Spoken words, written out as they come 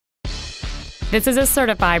This is a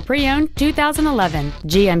certified pre-owned 2011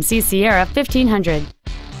 GMC Sierra 1500.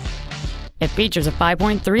 It features a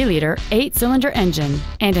 5.3-liter 8-cylinder engine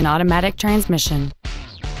and an automatic transmission.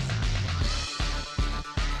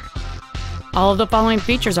 All of the following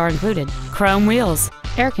features are included: chrome wheels,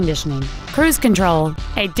 air conditioning, cruise control,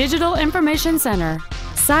 a digital information center,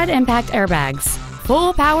 side impact airbags,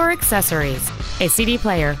 full power accessories, a CD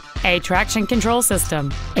player, a traction control system,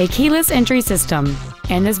 a keyless entry system,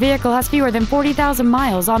 and this vehicle has fewer than 40,000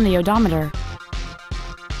 miles on the odometer.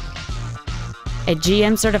 A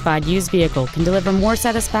GM certified used vehicle can deliver more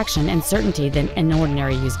satisfaction and certainty than an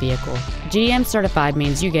ordinary used vehicle. GM certified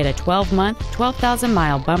means you get a 12-month,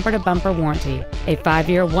 12,000-mile bumper-to-bumper warranty, a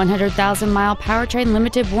 5-year, 100,000-mile powertrain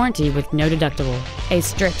limited warranty with no deductible, a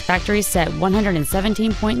strict factory set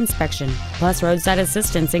 117-point inspection, plus roadside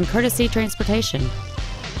assistance and courtesy transportation.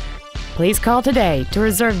 Please call today to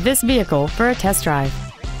reserve this vehicle for a test drive.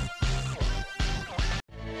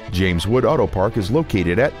 James Wood Auto Park is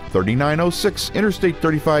located at 3906 Interstate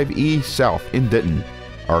 35E South in Denton.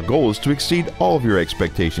 Our goal is to exceed all of your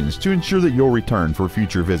expectations to ensure that you'll return for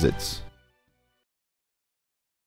future visits.